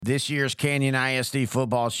This year's Canyon ISD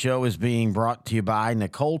Football Show is being brought to you by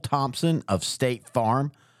Nichole Thompson of State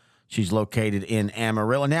Farm. She's located in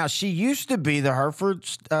Amarillo. Now, she used to be the Hereford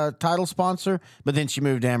title sponsor, but then she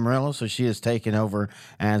moved to Amarillo, so she has taken over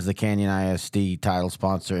as the Canyon ISD title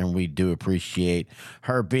sponsor, and we do appreciate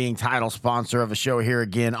her being title sponsor of a show here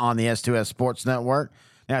again on the S2S Sports Network.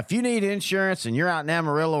 Now, if you need insurance and you're out in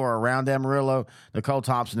Amarillo or around Amarillo, Nichole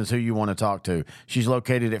Thompson is who you want to talk to. She's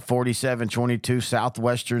located at 4722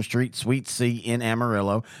 Southwestern Street, Suite C in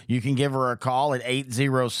Amarillo. You can give her a call at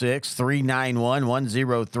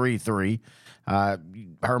 806-391-1033.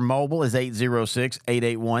 Her mobile is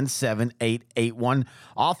 806-881-7881.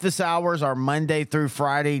 Office hours are Monday through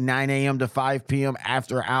Friday, 9 a.m. to 5 p.m.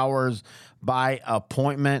 After hours by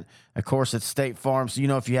appointment. Of course, it's State Farm, so you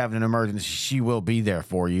know if you have an emergency, she will be there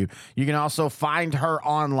for you. You can also find her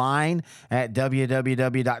online at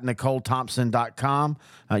www.nicholethompson.com.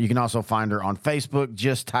 You can also find her on Facebook.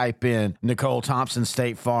 Just type in Nichole Thompson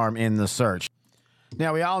State Farm in the search.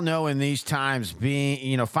 Now, we all know in these times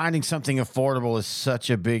finding something affordable is such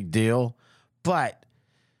a big deal, but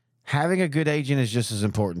having a good agent is just as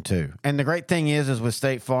important too. And the great thing is with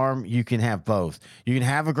State Farm, you can have both. You can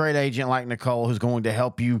have a great agent like Nichole who's going to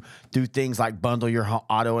help you do things like bundle your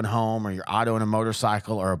auto and home or your auto and a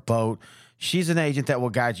motorcycle or a boat. She's an agent that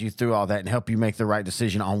will guide you through all that and help you make the right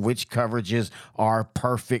decision on which coverages are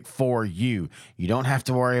perfect for you. You don't have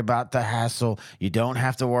to worry about the hassle. You don't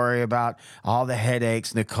have to worry about all the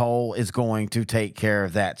headaches. Nichole is going to take care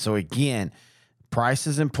of that. So again, price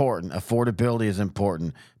is important. Affordability is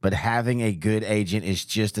important. But having a good agent is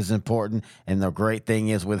just as important. And the great thing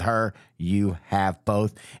is with her, you have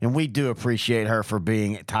both. And we do appreciate her for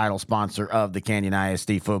being a title sponsor of the Canyon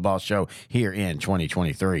ISD Football Show here in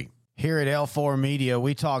 2023. Here at L4 Media,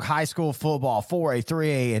 we talk high school football, 4A,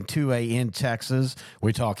 3A, and 2A in Texas.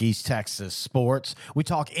 We talk East Texas sports. We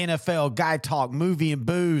talk NFL, guy talk, movie and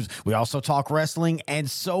booze. We also talk wrestling and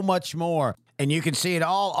so much more. And you can see it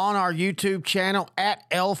all on our YouTube channel at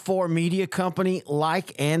L4 Media Company.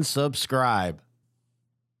 Like and subscribe.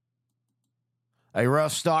 A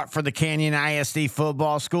rough start for the Canyon ISD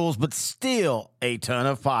football schools, but still a ton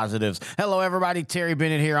of positives. Hello, everybody. Terry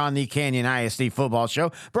Bennett here on the Canyon ISD Football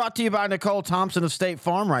Show, brought to you by Nichole Thompson of State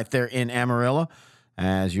Farm right there in Amarillo,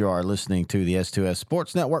 as you are listening to the S2S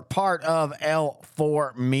Sports Network, part of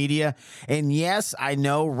L4 Media. And yes, I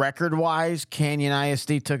know record-wise, Canyon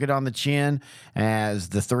ISD took it on the chin as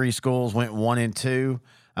the three schools went 1-2.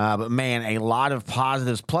 But, man, a lot of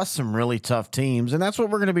positives plus some really tough teams, and that's what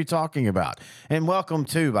we're going to be talking about. And welcome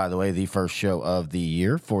to, by the way, the first show of the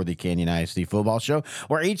year for the Canyon ISD Football Show,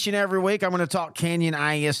 where each and every week I'm going to talk Canyon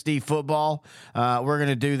ISD football. We're going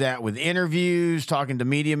to do that with interviews, talking to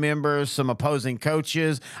media members, some opposing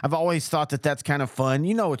coaches. I've always thought that that's kind of fun.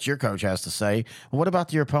 You know what your coach has to say. What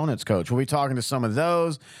about your opponent's coach? We'll be talking to some of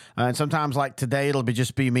those, and sometimes like today it'll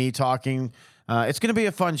just be me talking. It's going to be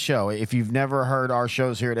a fun show. If you've never heard our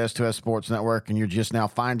shows here at S2S Sports Network and you're just now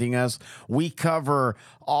finding us, we cover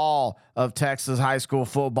all of Texas high school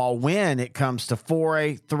football when it comes to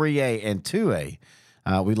 4A, 3A, and 2A.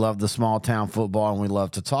 We love the small town football and we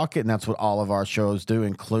love to talk it, and that's what all of our shows do,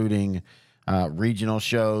 including regional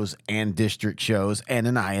shows and district shows and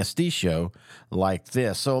an ISD show like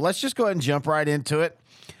this. So let's just go ahead and jump right into it.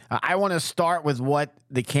 I want to start with what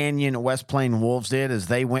the Canyon West Plains Wolves did as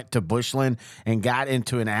they went to Bushland and got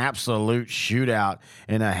into an absolute shootout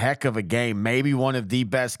in a heck of a game, maybe one of the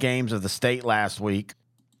best games of the state last week.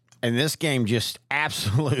 And this game just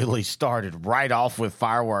absolutely started right off with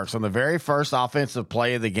fireworks. On the very first offensive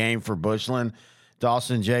play of the game for Bushland,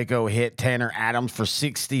 Dawson Jaco hit Tanner Adams for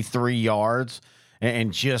 63 yards.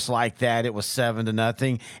 And just like that, it was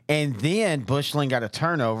 7-0. And then Bushland got a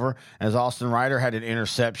turnover as Austin Ryder had an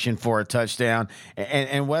interception for a touchdown.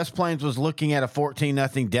 And West Plains was looking at a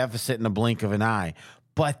 14-0 deficit in the blink of an eye.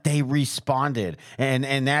 But they responded.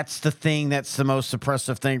 And that's the thing that's the most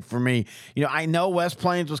suppressive thing for me. You know, I know West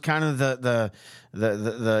Plains was kind of the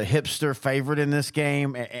hipster favorite in this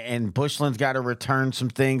game, and Bushland's got to return some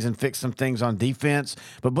things and fix some things on defense.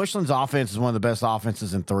 But Bushland's offense is one of the best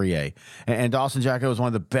offenses in 3A. And Dawson Jaco is one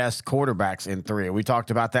of the best quarterbacks in 3A. We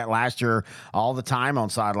talked about that last year all the time on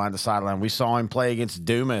sideline to sideline. We saw him play against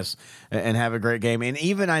Dumas and have a great game. And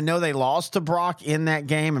even I know they lost to Brock in that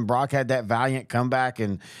game, and Brock had that valiant comeback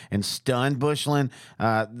and stunned Bushland.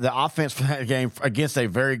 The offense for that game against a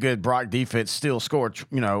very good Brock defense still scored,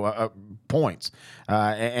 points.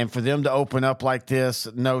 And for them to open up like this,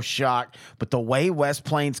 no shock. But the way West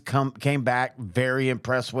Plains came back, very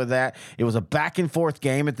impressed with that. It was a back-and-forth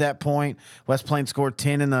game at that point. West Plains scored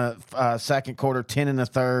 10 in the second quarter, 10 in the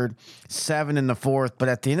third, 7 in the fourth. But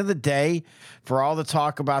at the end of the day, for all the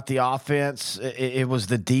talk about the offense, it was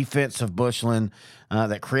the defense of Bushland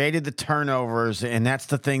that created the turnovers, and that's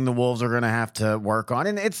the thing the Wolves are going to have to work on.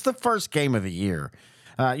 And it's the first game of the year.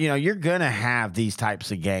 You're going to have these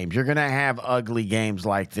types of games. You're going to have ugly games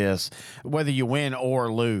like this, whether you win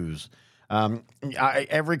or lose.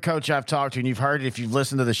 Every coach I've talked to, and you've heard it if you've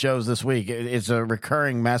listened to the shows this week, it's a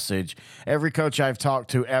recurring message. Every coach I've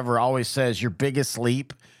talked to ever always says your biggest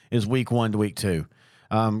leap is week 1 to week 2.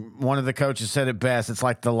 One of the coaches said it best. It's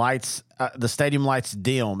like the lights, the stadium lights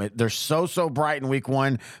dim. They're so bright in week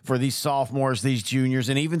 1 for these sophomores, these juniors,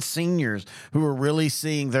 and even seniors who are really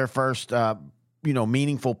seeing their first,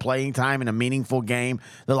 meaningful playing time in a meaningful game.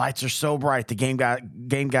 The lights are so bright. The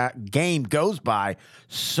game goes by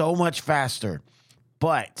so much faster.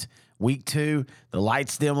 But week 2, the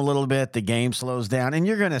lights dim a little bit. The game slows down, and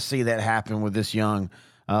you're going to see that happen with this young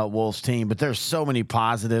Wolves team. But there's so many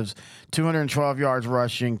positives. 212 yards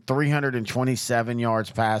rushing, 327 yards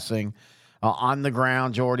passing. On the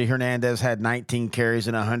ground, Jordy Hernandez had 19 carries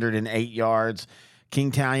and 108 yards.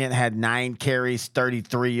 King Taliant had 9 carries,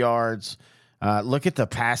 33 yards. Look at the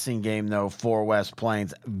passing game, though, for West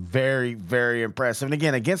Plains. Very, very impressive. And,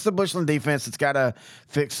 again, against the Bushland defense, it's got to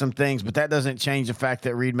fix some things, but that doesn't change the fact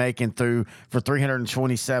that Reed Macon threw for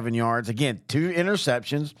 327 yards. Again, 2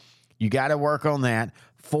 interceptions. You got to work on that.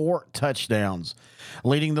 4 touchdowns.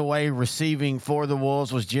 Leading the way receiving for the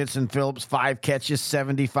Wolves was Jensen Phillips, 5 catches,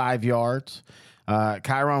 75 yards.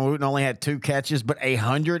 Kyron Wooten only had 2 catches, but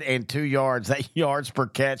 102 yards. That yards per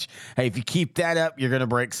catch. Hey, if you keep that up, you're going to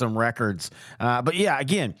break some records. But yeah,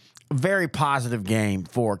 again, very positive game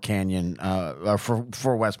for Canyon,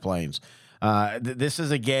 for West Plains. This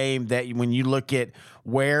is a game that when you look at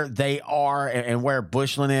where they are and where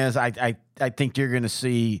Bushland is, I think you're going to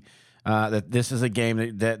see that this is a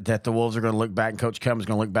game that the Wolves are going to look back, and Coach Cummins is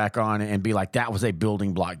going to look back on and be like, that was a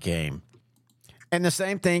building block game. And the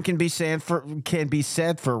same thing can be said for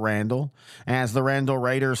Randall, as the Randall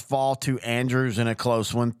Raiders fall to Andrews in a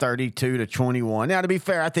close one, 32-21. Now, to be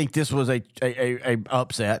fair, I think this was a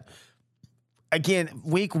upset. Again,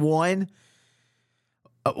 week 1,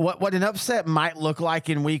 what an upset might look like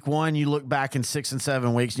in week 1, you look back in 6 and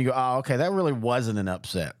 7 weeks and you go, oh, okay, that really wasn't an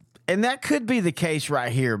upset. And that could be the case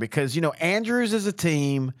right here because, Andrews is a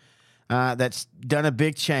team that's done a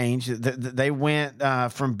big change. They went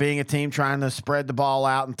from being a team trying to spread the ball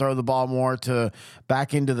out and throw the ball more to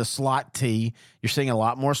back into the slot T. You're seeing a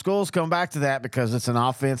lot more schools come back to that because it's an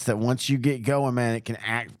offense that once you get going, man, it can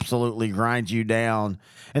absolutely grind you down.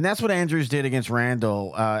 And that's what Andrews did against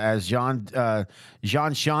Randall, as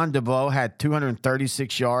Jean-Sean DeBeau had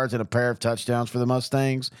 236 yards and a pair of touchdowns for the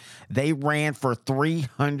Mustangs. They ran for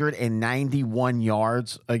 391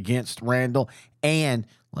 yards against Randall. And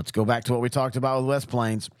let's go back to what we talked about with West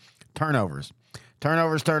Plains. Turnovers.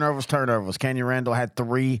 Canyon Randall had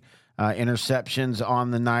 3 interceptions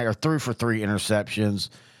on the night, or threw for 3 interceptions.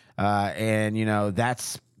 And, you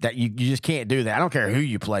just can't do that. I don't care who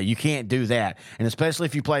you play. You can't do that. And especially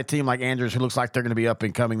if you play a team like Andrews, who looks like they're going to be up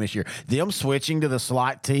and coming this year. Them switching to the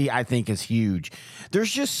slot T, I think, is huge.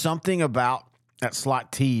 There's just something about that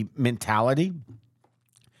slot T mentality.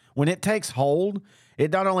 When it takes hold, it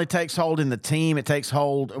not only takes hold in the team, it takes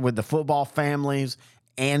hold with the football families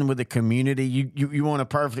and with the community. You want a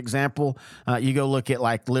perfect example? You go look at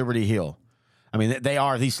like Liberty Hill. I mean, they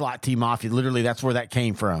are the slot T mafia. Literally, that's where that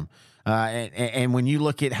came from. And when you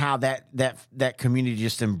look at how that community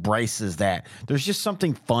just embraces that, there's just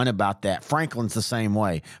something fun about that. Franklin's the same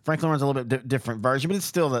way. Franklin runs a little bit different version, but it's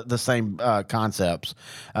still the same concepts.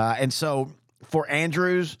 And so for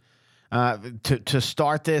Andrews, to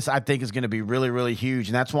start this, I think is going to be really, really huge.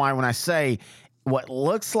 And that's why when I say what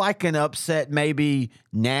looks like an upset maybe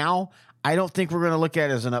now, I don't think we're going to look at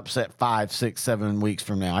it as an upset 5, 6, 7 weeks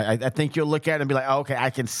from now. I think you'll look at it and be like, oh, okay, I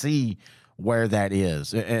can see where that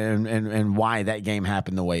is and why that game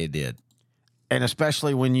happened the way it did. And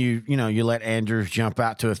especially when you let Andrews jump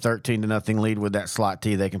out to a 13-0 lead with that slot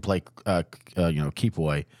T, they can play keep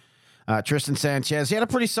away. Tristan Sanchez, he had a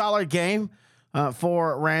pretty solid game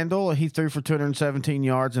for Randall. He threw for 217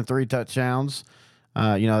 yards and 3 touchdowns.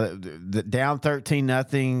 Down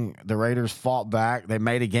 13-0, the Raiders fought back. They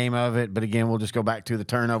made a game of it, but again, we'll just go back to the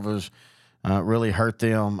turnovers. Really hurt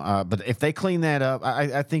them. But if they clean that up,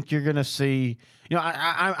 I think you're going to see.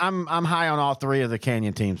 I'm high on all 3 of the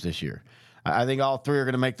Canyon teams this year. I think all 3 are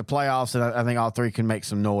going to make the playoffs, and I think all 3 can make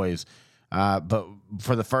some noise. But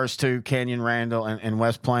for the first two, Canyon, Randall, and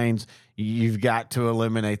West Plains, you've got to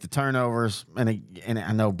eliminate the turnovers. And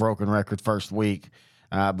I know broken record first week.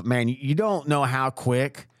 But, man, you don't know how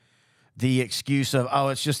quick the excuse of, oh,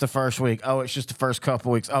 it's just the first week, oh, it's just the first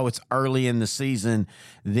couple weeks, oh, it's early in the season,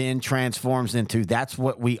 then transforms into that's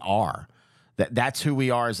what we are. That's who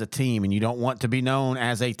we are as a team, and you don't want to be known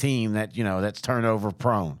as a team that, that's turnover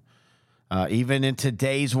prone. Even in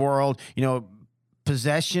today's world,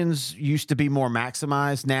 possessions used to be more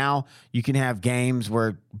maximized. Now you can have games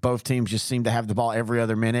where both teams just seem to have the ball every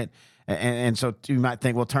other minute. And so you might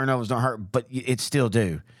think, well, turnovers don't hurt, but it still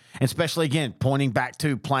do. Especially, again, pointing back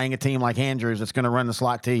to playing a team like Andrews that's going to run the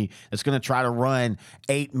slot T, that's going to try to run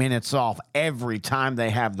 8 minutes off every time they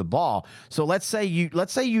have the ball. So let's say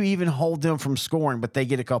you even hold them from scoring, but they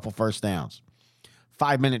get a couple first downs.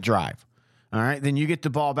 5-minute drive. All right, then you get the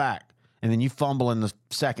ball back, and then you fumble in the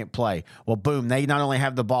second play. Well, boom, they not only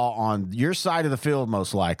have the ball on your side of the field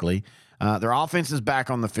most likely, their offense is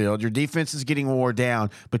back on the field. Your defense is getting wore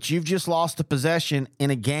down, but you've just lost a possession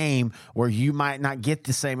in a game where you might not get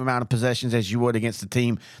the same amount of possessions as you would against a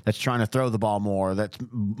team that's trying to throw the ball more, that's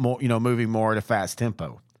more, moving more at a fast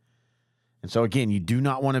tempo. And so, again, you do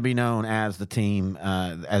not want to be known as the team,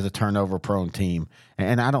 as a turnover-prone team.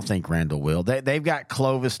 And I don't think Randall will. They've got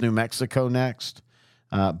Clovis, New Mexico next.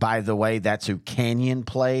 By the way, that's who Canyon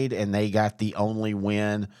played, and they got the only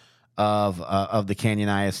win of the Canyon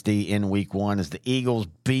ISD in week 1 as the Eagles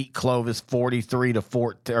beat Clovis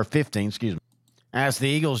 43-15, excuse me. As the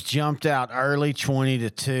Eagles jumped out early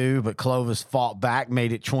 20-2, but Clovis fought back,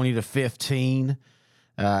 made it 20-15.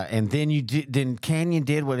 And then Canyon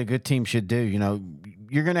did what a good team should do.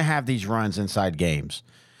 You're going to have these runs inside games.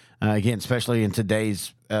 Again, especially in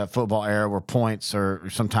today's football era where points are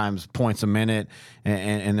sometimes points a minute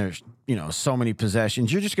and there's, so many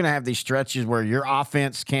possessions. You're just going to have these stretches where your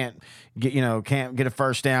offense can't get a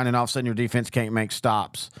first down, and all of a sudden your defense can't make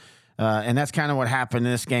stops. And that's kind of what happened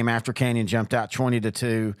in this game after Canyon jumped out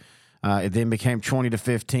 20-2. It then became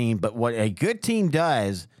 20-15. But what a good team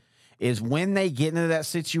does is when they get into that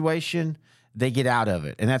situation, they get out of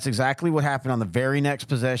it. And that's exactly what happened on the very next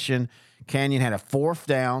possession. Canyon had a 4th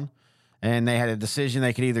down, and they had a decision.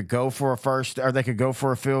 They could either go for a first, or they could go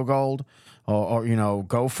for a field goal, or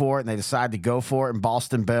go for it. And they decided to go for it. And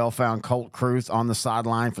Boston Bell found Colt Cruz on the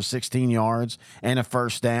sideline for 16 yards and a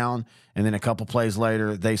first down. And then a couple plays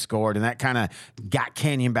later, they scored. And that kind of got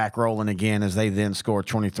Canyon back rolling again as they then scored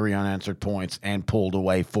 23 unanswered points and pulled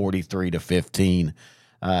away 43-15.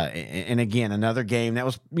 And again, another game that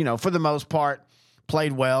was, for the most part,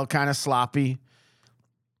 played well, kind of sloppy.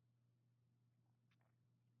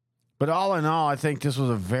 But all in all, I think this was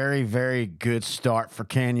a very, very good start for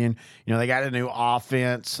Canyon. They got a new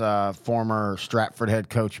offense. Former Stratford head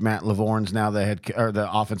coach Matt Lavorne's now the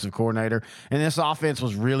offensive coordinator. And this offense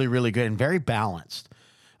was really, really good and very balanced.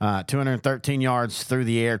 213 yards through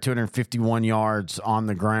the air, 251 yards on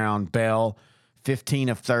the ground. Bell, 15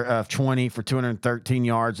 of 20 for 213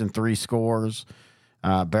 yards and 3 scores.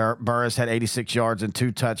 Burris had 86 yards and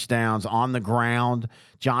 2 touchdowns on the ground.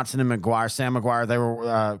 Johnson and Sam McGuire, they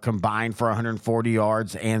were combined for 140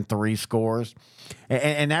 yards and 3 scores.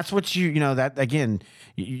 And that's what that again,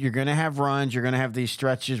 you're going to have runs. You're going to have these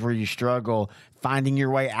stretches where you struggle finding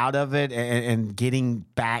your way out of it and getting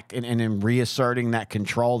back and then reasserting that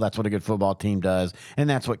control. That's what a good football team does. And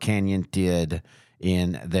that's what Canyon did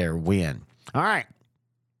in their win. All right.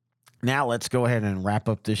 Now let's go ahead and wrap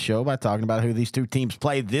up this show by talking about who these two teams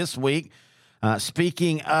played this week.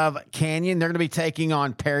 Speaking of Canyon, they're going to be taking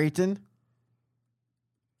on Perryton.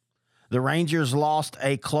 The Rangers lost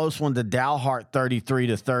a close one to Dalhart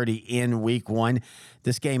 33-30 in week 1.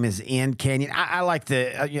 This game is in Canyon. I like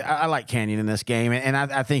Canyon in this game, and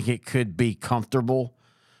I think it could be comfortable.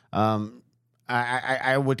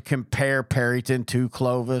 I would compare Perryton to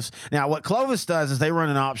Clovis. Now, what Clovis does is they run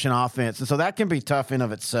an option offense, and so that can be tough in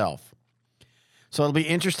of itself. So it'll be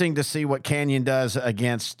interesting to see what Canyon does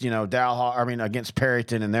against, against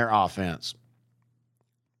Perryton and their offense.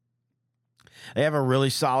 They have a really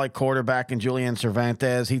solid quarterback in Julian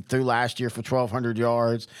Cervantes. He threw last year for 1,200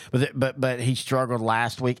 yards, but he struggled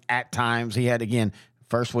last week at times. He had, again,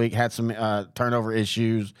 first week had some turnover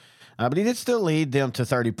issues. But he did still lead them to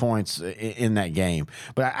 30 points in that game.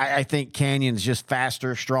 But I think Canyon's just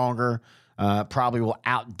faster, stronger, probably will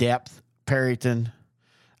out-depth Perryton.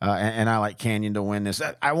 And I like Canyon to win this.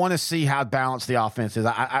 I want to see how balanced the offense is.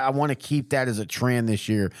 I want to keep that as a trend this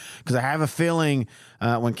year because I have a feeling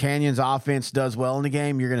when Canyon's offense does well in the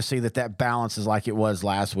game, you're going to see that balance is like it was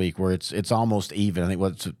last week where it's almost even. I think,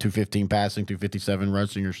 215 passing, 257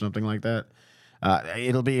 rushing or something like that.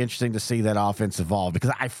 it'll be interesting to see that offense evolve,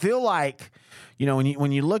 because I feel like,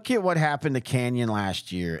 when you look at what happened to Canyon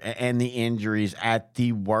last year and the injuries at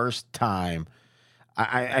the worst time,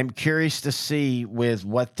 I'm curious to see with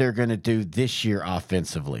what they're going to do this year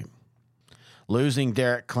offensively. Losing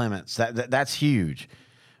Derek Clements, that's huge.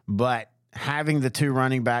 But having the two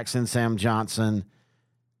running backs in Sam Johnson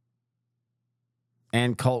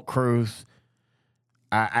and Colt Cruz,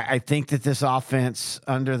 I think that this offense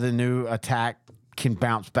under the new attack can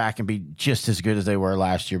bounce back and be just as good as they were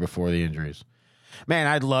last year before the injuries. Man,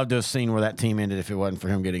 I'd love to have seen where that team ended if it wasn't for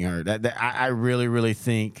him getting hurt. I really, really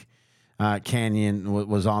think Canyon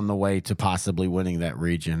was on the way to possibly winning that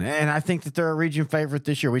region. And I think that they're a region favorite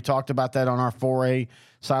this year. We talked about that on our 4A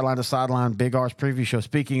Sideline to Sideline Big R's preview show.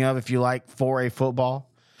 Speaking of, if you like 4A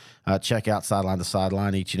football, check out Sideline to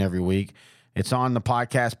Sideline each and every week. It's on the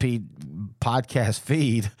podcast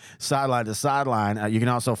feed, Sideline to Sideline. You can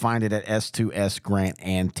also find it at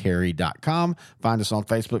s2sgrantandterry.com. Find us on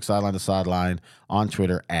Facebook, Sideline to Sideline, on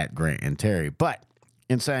Twitter at Grant and Terry. But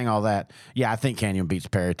in saying all that, yeah, I think Canyon beats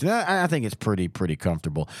Perryton. I think it's pretty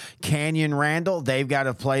comfortable. Canyon, Randall, they've got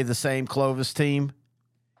to play the same Clovis team.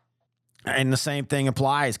 And the same thing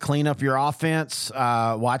applies. Clean up your offense.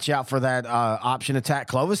 Watch out for that option attack.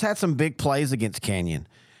 Clovis had some big plays against Canyon.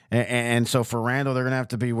 And so for Randall, they're going to have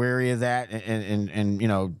to be wary of that.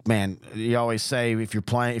 And man, you always say if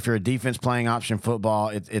you're a defense playing option football,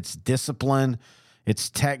 it's discipline, it's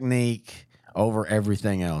technique over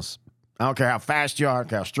everything else. I don't care how fast you are,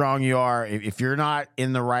 how strong you are. If you're not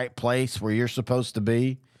in the right place where you're supposed to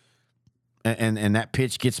be, and that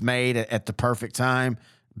pitch gets made at the perfect time,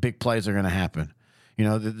 big plays are going to happen.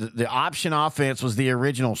 The option offense was the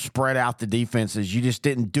original spread out the defenses. You just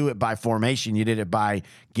didn't do it by formation. You did it by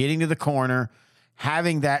getting to the corner,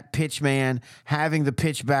 having that pitch man, having the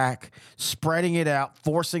pitch back, spreading it out,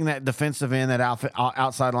 forcing that defensive end, that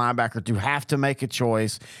outside linebacker to have to make a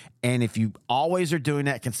choice. And if you always are doing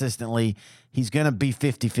that consistently, he's going to be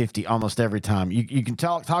 50-50 almost every time. You can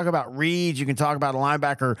talk about reads. You can talk about a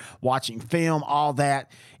linebacker watching film, all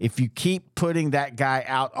that. If you keep putting that guy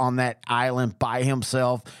out on that island by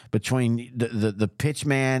himself between the pitch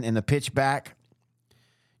man and the pitch back,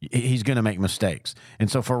 he's going to make mistakes.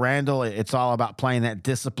 And so for Randall, it's all about playing that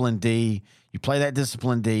disciplined D. You play that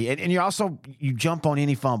disciplined D, and you jump on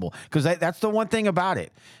any fumble, because that's the one thing about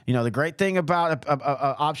it. The great thing about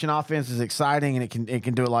a option offense is exciting, and it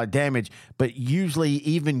can do a lot of damage. But usually,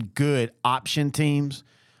 even good option teams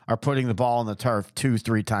are putting the ball on the turf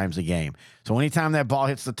 2-3 times a game. So anytime that ball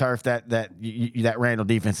hits the turf, that Randall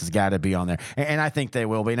defense has got to be on there, and I think they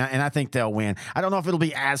will be, and I think they'll win. I don't know if it'll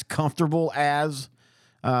be as comfortable as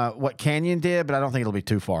what Canyon did, but I don't think it'll be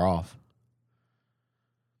too far off.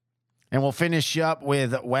 And we'll finish up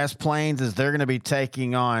with West Plains, as they're going to be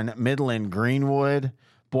taking on Midland Greenwood.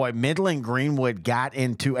 Boy, Midland Greenwood got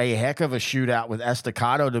into a heck of a shootout with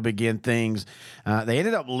Estacado to begin things. They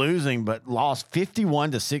ended up losing, but lost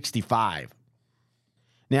 51-65.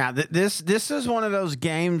 Now, this is one of those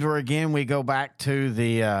games where, again, we go back to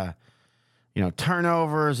the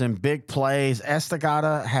turnovers and big plays.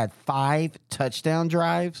 Estacado had 5 touchdown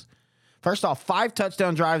drives. First off, 5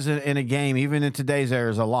 touchdown drives in a game, even in today's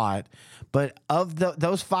era, is a lot. But of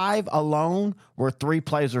those 5 alone were 3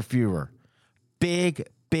 plays or fewer. Big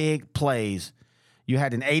plays. You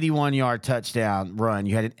had an 81-yard touchdown run.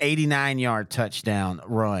 You had an 89-yard touchdown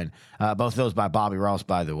run. Both of those by Bobby Ross,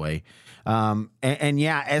 by the way.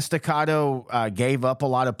 Estacado gave up a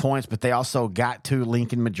lot of points, but they also got to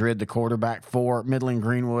Lincoln Madrid, the quarterback for Midland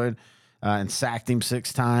Greenwood, and sacked him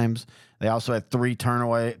 6 times. They also had 3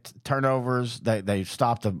 turnovers. They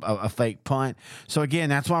stopped a fake punt. So, again,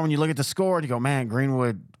 that's why when you look at the score, you go, man,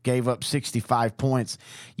 Greenwood gave up 65 points.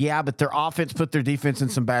 Yeah, but their offense put their defense in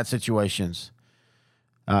some bad situations.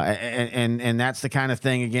 And that's the kind of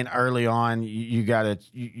thing, again, early on you gotta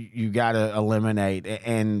eliminate.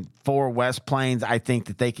 And for West Plains, I think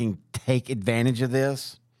that they can take advantage of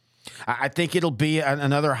this. I think it'll be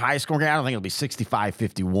another high-scoring game. I don't think it'll be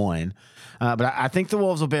 65-51. But I think the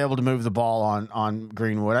Wolves will be able to move the ball on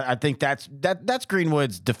Greenwood. I think that's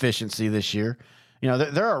Greenwood's deficiency this year.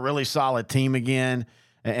 They're a really solid team again,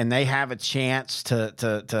 and they have a chance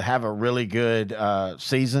to have a really good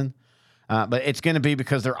season. But it's going to be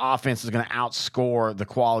because their offense is going to outscore the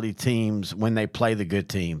quality teams when they play the good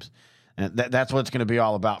teams. And that's what it's going to be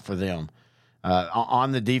all about for them.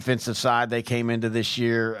 On the defensive side, they came into this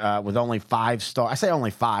year with only 5 stars. I say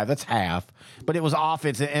only 5, that's half. But it was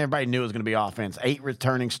offense, and everybody knew it was going to be offense. 8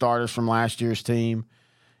 returning starters from last year's team.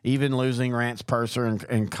 Even losing Rance Purser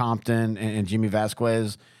and Compton and Jimmy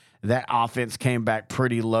Vasquez, That offense came back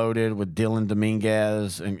pretty loaded with Dylan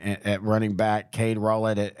Dominguez at running back, Cade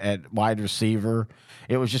Rowlett at wide receiver.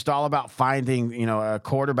 It was just all about finding, a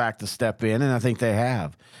quarterback to step in, and I think they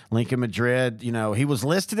have. Lincoln Madrid, he was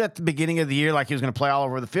listed at the beginning of the year like he was going to play all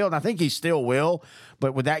over the field, and I think he still will.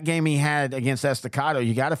 But with that game he had against Estacado,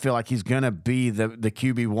 you got to feel like he's going to be the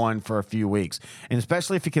QB1 for a few weeks, and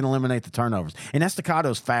especially if he can eliminate the turnovers. And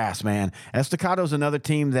Estacado's fast, man. Estacado's another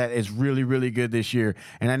team that is really, really good this year,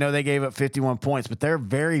 and I know they gave up 51 points, but they're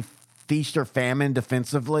very feast or famine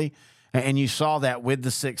defensively. And you saw that with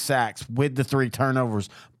the 6 sacks, with the 3 turnovers,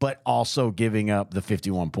 but also giving up the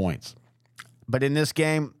 51 points. But in this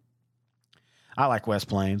game, I like West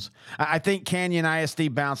Plains. I think Canyon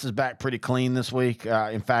ISD bounces back pretty clean this week.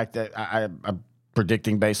 In fact, I'm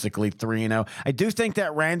predicting basically 3-0. I do think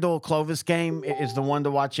that Randall Clovis game is the one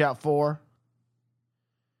to watch out for.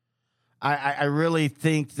 I really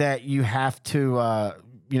think that you have to,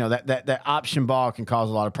 that option ball can cause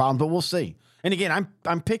a lot of problems, but we'll see. And again,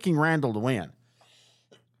 I'm picking Randall to win.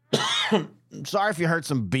 Sorry if you heard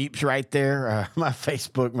some beeps right there. My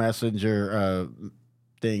Facebook Messenger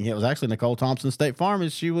thing. It was actually Nichole Thompson, State Farm,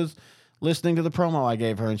 as she was listening to the promo I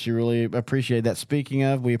gave her, and she really appreciated that. Speaking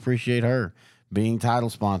of, we appreciate her being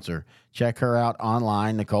title sponsor. Check her out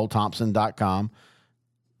online, NicholeThompson.com.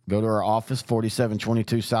 Go to her office,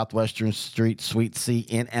 4722 Southwestern Street, Suite C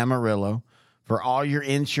in Amarillo. For all your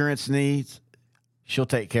insurance needs, she'll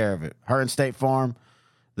take care of it. Her and State Farm,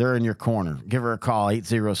 they're in your corner. Give her a call,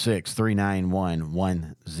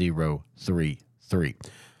 806-391-1033.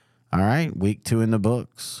 All right, week 2 in the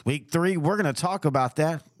books. Week 3, we're going to talk about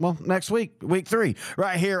that, next week, week 3,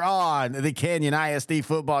 right here on the Canyon ISD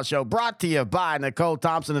Football Show, brought to you by Nichole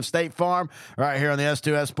Thompson of State Farm, right here on the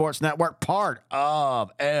S2S Sports Network, part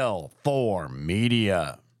of L4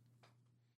 Media.